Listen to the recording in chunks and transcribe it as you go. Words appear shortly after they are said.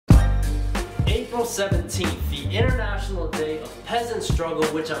April 17th, the International Day of Peasant Struggle,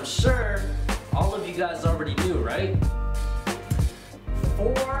 which I'm sure all of you guys already knew, right?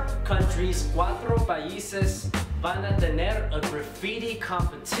 4 countries, 4 países, van a tener a graffiti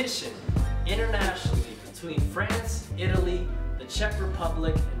competition internationally between France, Italy, the Czech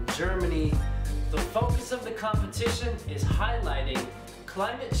Republic, and Germany. The focus of the competition is highlighting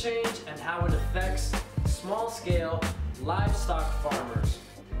climate change and how it affects small-scale livestock farmers.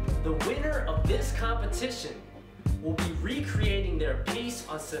 The winner of this competition will be recreating their piece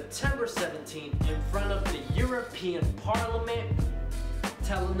on September 17th in front of the European Parliament,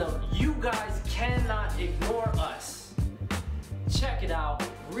 telling them, you guys cannot ignore us. Check it out,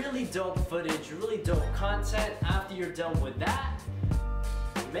 really dope footage, really dope content. After you're done with that,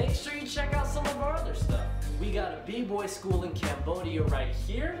 make sure you check out some of our other stuff. We got a b-boy school in Cambodia right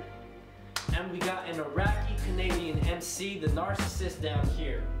here, and we got an Iraqi-Canadian MC, the Narcissist, down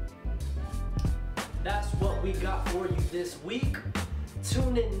here. That's what we got for you this week.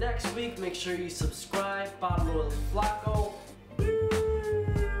 Tune in next week. Make sure you subscribe, follow Flaco,